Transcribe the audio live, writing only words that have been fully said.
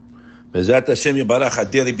Bezat Hashem Yibarach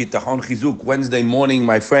Adeli Bitachon Chizuk. Wednesday morning,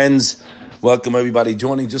 my friends. Welcome everybody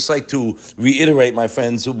joining. Just like to reiterate, my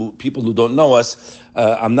friends, people who don't know us,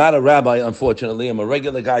 I'm not a rabbi, unfortunately. I'm a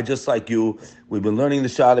regular guy just like you. We've been learning the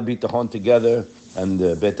Shah Bitachon together and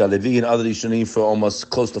Bet Levi and other Rishonim for almost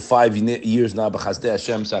close to 5 years now. B'chazdei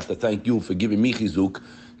Hashem, so I have to thank you for giving me chizuk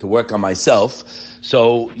to work on myself.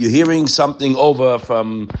 So you're hearing something over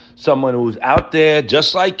from someone who's out there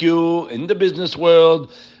just like you in the business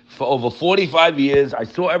world. For over 45 years, I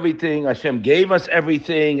saw everything. Hashem gave us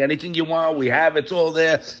everything. Anything you want, we have. It's all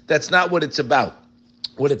there. That's not what it's about.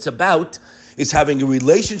 What it's about is having a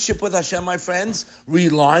relationship with Hashem, my friends,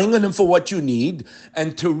 relying on Him for what you need,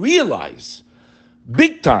 and to realize,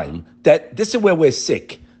 big time, that this is where we're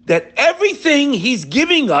sick, that everything He's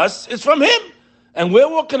giving us is from Him. And we're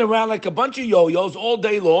walking around like a bunch of yo-yos all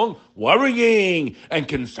day long, worrying and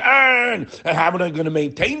concerned, and how am I going to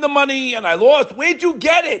maintain the money? And I lost. Where'd you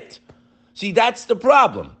get it? See, that's the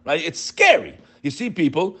problem, right? It's scary. You see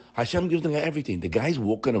people, Hashem gives them everything. The guy's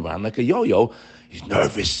walking around like a yo-yo. He's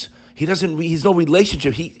nervous. He's no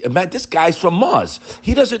relationship. This guy's from Mars.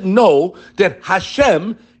 He doesn't know that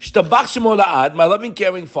Hashem, my loving,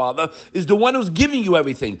 caring Father, is the one who's giving you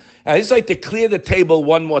everything. I just like to clear the table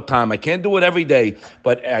one more time. I can't do it every day,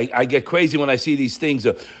 but I get crazy when I see these things.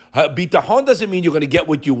 Bitachon doesn't mean you're going to get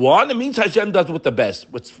what you want. It means Hashem does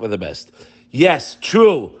what's for the best. Yes,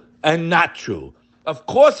 true and not true. Of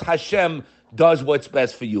course, Hashem does what's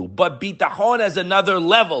best for you. But bitachon has another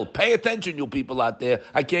level. Pay attention, you people out there.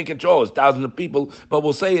 I can't control it. Thousands of people, but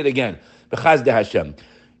we'll say it again. B'chazdei Hashem.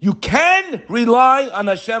 You can rely on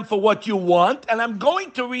Hashem for what you want, and I'm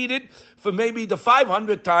going to read it for maybe the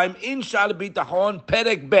 500th time in Shal Bitachon,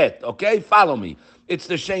 Perek Bet, okay? Follow me. It's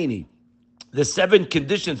the Sheni. The 7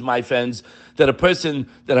 conditions, my friends, that a person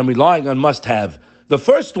that I'm relying on must have. The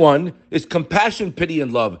first one is compassion, pity,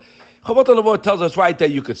 and love. Chavot HaLevavot tells us right there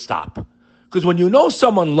you could stop. Because when you know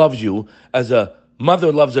someone loves you as a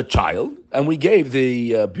mother loves a child, and we gave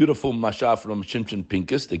the beautiful mashah from Shimshon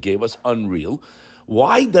Pincus that gave us unreal,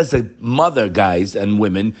 why does a mother, guys and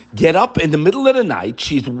women, get up in the middle of the night,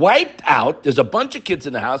 she's wiped out, there's a bunch of kids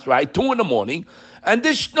in the house, right, 2 a.m, and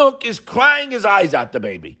this schnook is crying his eyes out, the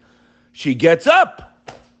baby. She gets up.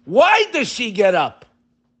 Why does she get up?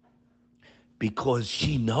 Because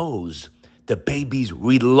she knows the baby's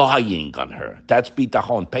relying on her. That's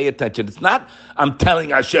bitachon. Pay attention. It's not, I'm telling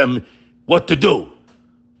Hashem what to do.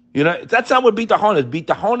 You know, that's not what bitachon is.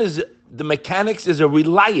 Bitachon is, the mechanics is a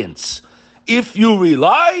reliance. If you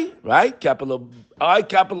rely, right, capital I,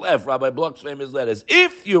 capital F, Rabbi Bloch's famous letters.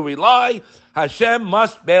 If you rely, Hashem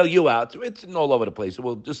must bail you out. So it's all over the place. So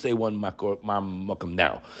we'll just say one makam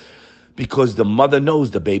now. Because the mother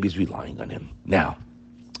knows the baby's relying on him. Now,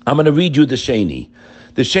 I'm going to read you the Sheni.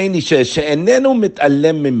 The Sheni says, "She'enenu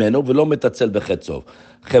mit'alem mimenu v'lo mitatzel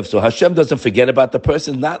b'chetzov." So Hashem doesn't forget about the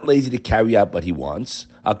person, not lazy to carry out what he wants.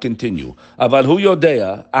 I'll continue. Aval hu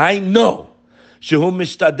yodea, I know. Shehu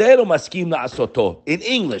mishtadel u'maskim la'asoto. In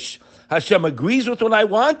English, Hashem agrees with what I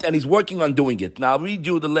want, and He's working on doing it. Now I'll read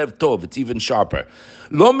you the Lev Tov. It's even sharper.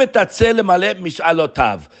 Lo mitatzel lemaleh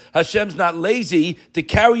mish'alotav. Hashem's not lazy to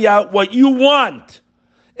carry out what you want.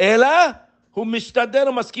 Ela who mishtadel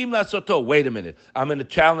u'maskim la'asoto. Wait a minute. I'm in a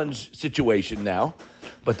challenge situation now.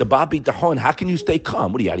 But the Baal Bitachon, how can you stay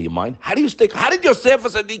calm? What are you, out of your mind? How did Yosef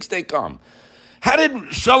Sadiq stay calm? How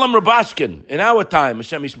did Shalom Rabashkin, in our time,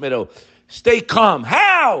 Hashem Yishmeru, stay calm?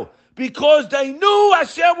 How? Because they knew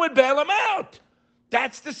Hashem would bail them out.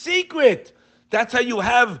 That's the secret. That's how you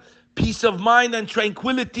have peace of mind and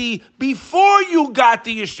tranquility before you got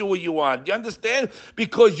the Yeshua you want. You understand?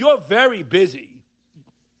 Because you're very busy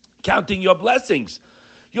counting your blessings.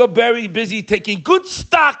 You're very busy taking good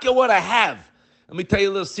stock of what I have. Let me tell you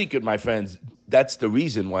a little secret, my friends. That's the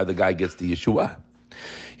reason why the guy gets the Yeshua.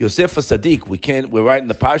 Yosef Sadiq, we're writing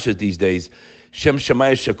the Parshas these days. Shem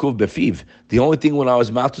Shemai Shakuv Befiv. The only thing when I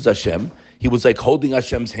was mouth was Hashem. He was like holding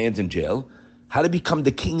Hashem's hands in jail. How to become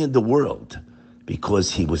the king of the world?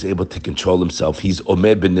 Because he was able to control himself. He's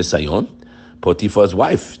Omer ben Nisayon, Potiphar's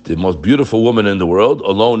wife, the most beautiful woman in the world,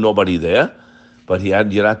 alone, nobody there. But he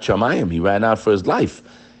had Yirat Shamayim. He ran out for his life.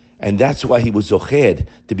 And that's why he was Zocher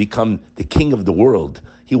to become the king of the world.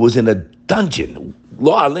 He was in a dungeon.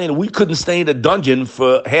 Lo Aleinu, we couldn't stay in a dungeon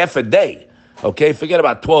for half a day. Okay, forget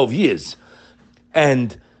about 12 years.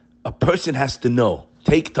 And a person has to know,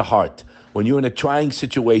 take to heart, when you're in a trying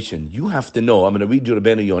situation, you have to know. I'm going to read you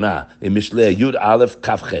Rabbeinu Yonah in Mishlei Yud Aleph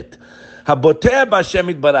Kafchet. Haboter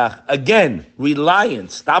b'Hashem Yitbarach. Again,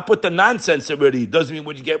 reliance. Stop with the nonsense already. Doesn't mean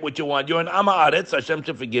when you get what you want. You're an Am Haaretz. Hashem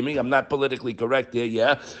should forgive me. I'm not politically correct here,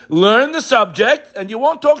 yeah. Learn the subject and you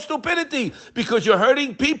won't talk stupidity because you're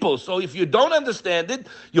hurting people. So if you don't understand it,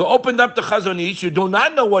 you opened up the Chazon Ish, you do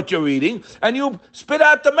not know what you're reading, and you spit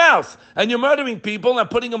out the mouth. And you're murdering people and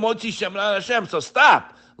putting a Motzi Shem on Hashem. So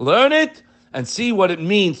stop. Learn it and see what it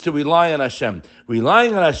means to rely on Hashem.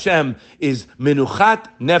 Relying on Hashem is menuchat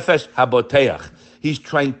nefesh haboteach. He's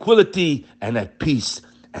tranquility and at peace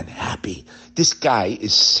and happy. This guy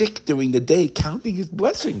is sick during the day, counting his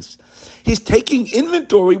blessings. He's taking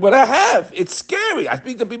inventory what I have. It's scary. I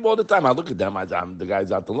speak to people all the time. I look at them. The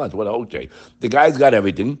guy's out to lunch. What a okay. The guy's got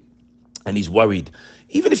everything, and he's worried.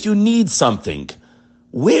 Even if you need something,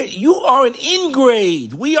 where you are an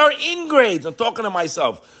ingrate. We are ingrates. I'm talking to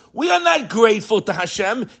myself. We are not grateful to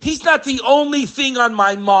Hashem. He's not the only thing on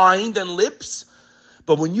my mind and lips.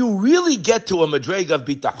 But when you really get to a madrega of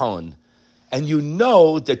bitachon, and you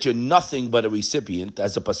know that you're nothing but a recipient,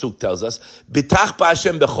 as the pasuk tells us, bitach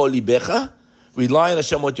b'Hashem b'chol libecha, rely on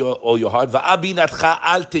Hashem with all your heart. Va'abinatcha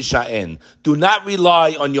al tishaen. Do not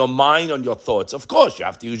rely on your mind, on your thoughts. Of course, you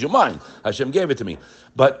have to use your mind. Hashem gave it to me.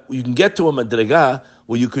 But you can get to a madrega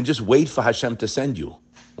where you can just wait for Hashem to send you.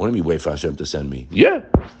 What do you mean wait for Hashem to send me? Yeah.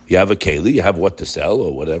 You have a keli, you have what to sell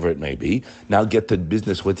or whatever it may be. Now get to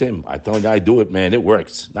business with him. I told you I do it, man. It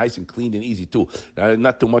works. Nice and clean and easy too.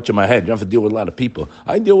 Not too much in my head. You don't have to deal with a lot of people.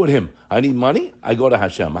 I deal with him. I need money. I go to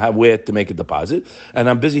Hashem. I have where to make a deposit. And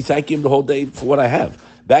I'm busy thanking him the whole day for what I have.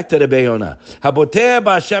 Back to the Beyonah. Haboter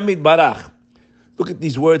b'Hashem Yitbarach. Look at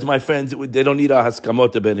these words, my friends. They don't need our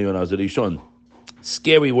haskamot to Beyonah. Zerishon.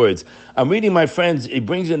 Scary words. I'm reading, my friends. It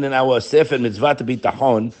brings in our Sefer Mitzvah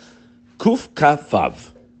Bitachon, Kuf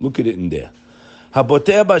Kafav. Look at it in there.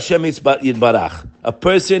 Haboter b'Hashem Yitbarach. A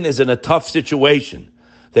person is in a tough situation.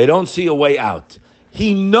 They don't see a way out.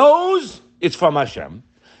 He knows it's from Hashem.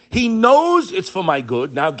 He knows it's for my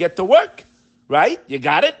good. Now get to work. Right? You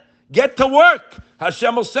got it? Get to work.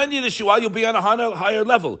 Hashem will send you the shua. You'll be on a higher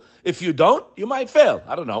level. If you don't, you might fail.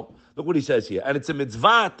 I don't know. Look what he says here. And it's a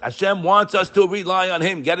mitzvah. Hashem wants us to rely on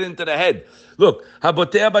him. Get it into the head. Look.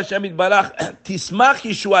 Haboter b'Hashem Yitbarach. Tismach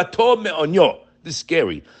yeshuato me'onyo. This is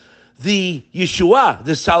scary. The Yeshua,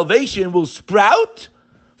 the salvation, will sprout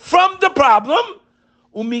from the problem.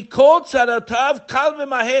 Umikol tzaratav kal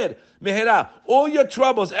v'maher. Mehera. All your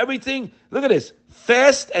troubles, everything. Look at this.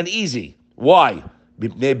 Fast and easy. Why?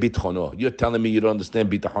 You're telling me you don't understand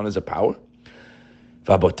bitachon as a power?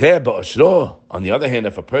 On the other hand,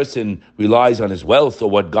 if a person relies on his wealth or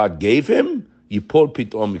what God gave him,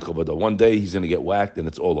 one day he's going to get whacked and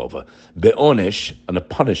it's all over. Be'onesh, on a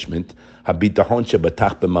punishment,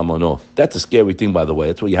 that's a scary thing, by the way.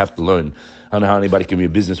 That's what you have to learn. I don't know how anybody can be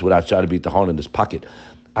in business without shara bitachon in his pocket.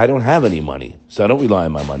 I don't have any money, so I don't rely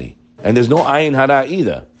on my money. And there's no ayin hara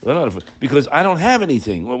either, because I don't have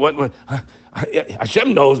anything.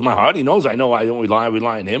 Hashem knows my heart. He knows I know I don't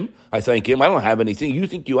rely on him. I thank him. I don't have anything. You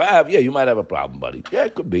think you have? Yeah, you might have a problem, buddy. Yeah,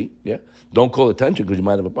 it could be. Yeah. Don't call attention because you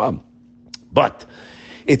might have a problem. But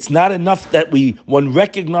it's not enough that one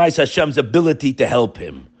recognize Hashem's ability to help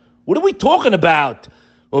him. What are we talking about?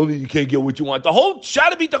 Oh, you can't get what you want. The whole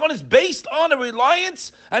Shara Bitachon is based on a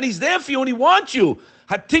reliance, and he's there for you and he wants you.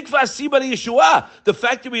 Hatikva Asiba Yeshua. The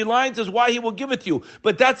fact of reliance is why he will give it to you.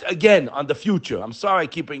 But that's, again, on the future. I'm sorry I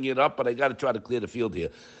keep bringing it up, but I got to try to clear the field here.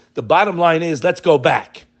 The bottom line is, let's go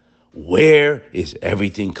back. Where is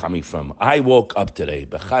everything coming from? I woke up today.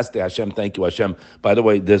 Bechaste Hashem, thank you Hashem. By the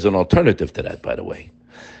way, there's an alternative to that, by the way.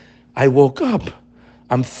 I woke up.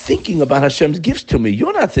 I'm thinking about Hashem's gifts to me.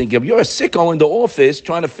 You're not thinking. You're a sicko in the office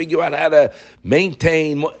trying to figure out how to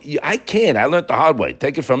maintain. I can't. I learned the hard way.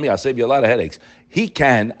 Take it from me. I'll save you a lot of headaches. He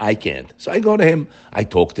can. I can't. So I go to him. I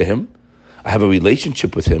talk to him. I have a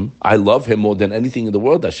relationship with him. I love him more than anything in the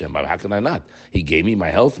world, Hashem. How can I not? He gave me my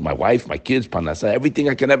health, my wife, my kids, Parnasa, everything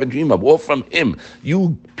I can ever dream of, all from him.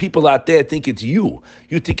 You people out there think it's you.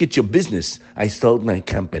 You think it's your business. I sold my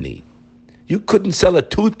company. You couldn't sell a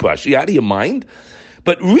toothbrush. Are you out of your mind?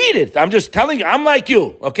 But read it. I'm just telling you, I'm like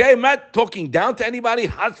you, okay? I'm not talking down to anybody.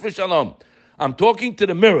 Has v'shalom. I'm talking to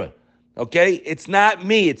the mirror, okay? It's not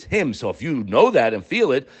me, it's him. So if you know that and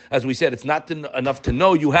feel it, as we said, it's not enough to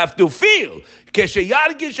know, you have to feel.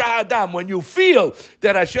 When you feel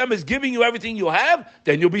that Hashem is giving you everything you have,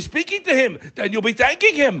 then you'll be speaking to him. Then you'll be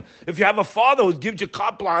thanking him. If you have a father who gives you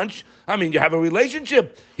carte blanche, you have a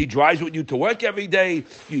relationship. He drives with you to work every day.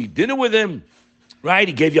 You eat dinner with him. Right?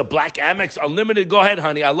 He gave you a black Amex unlimited. Go ahead,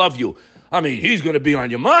 honey. I love you. He's going to be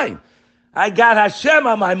on your mind. I got Hashem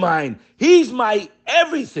on my mind. He's my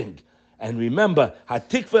everything. And remember,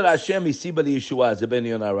 Hatikva Hashem Isiba Yeshua, as Ben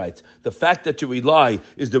Yonah writes. The fact that you rely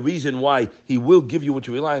is the reason why He will give you what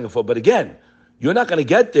you're relying for. But again, you're not going to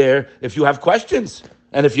get there if you have questions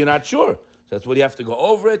and if you're not sure. So that's what you have to go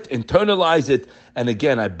over it, internalize it. And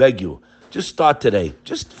again, I beg you, just start today.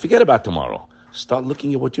 Just forget about tomorrow. Start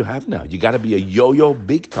looking at what you have now. You got to be a yo-yo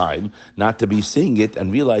big time, not to be seeing it and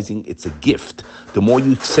realizing it's a gift. The more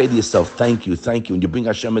you say to yourself, thank you, and you bring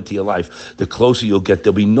Hashem into your life, the closer you'll get.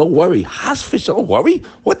 There'll be no worry. Hasfish, don't worry.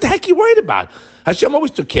 What the heck are you worried about? Hashem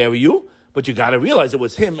always took care of you, but you got to realize it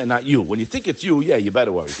was Him and not you. When you think it's you, yeah, you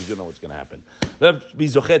better worry because you know what's going to happen. Let's be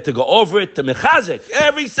zochet to go over it, to mechazek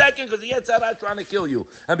every second because the Yetzirah trying to kill you.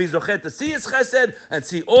 And be zochet to see His chesed and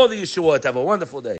see all the Yeshuot. Have a wonderful day.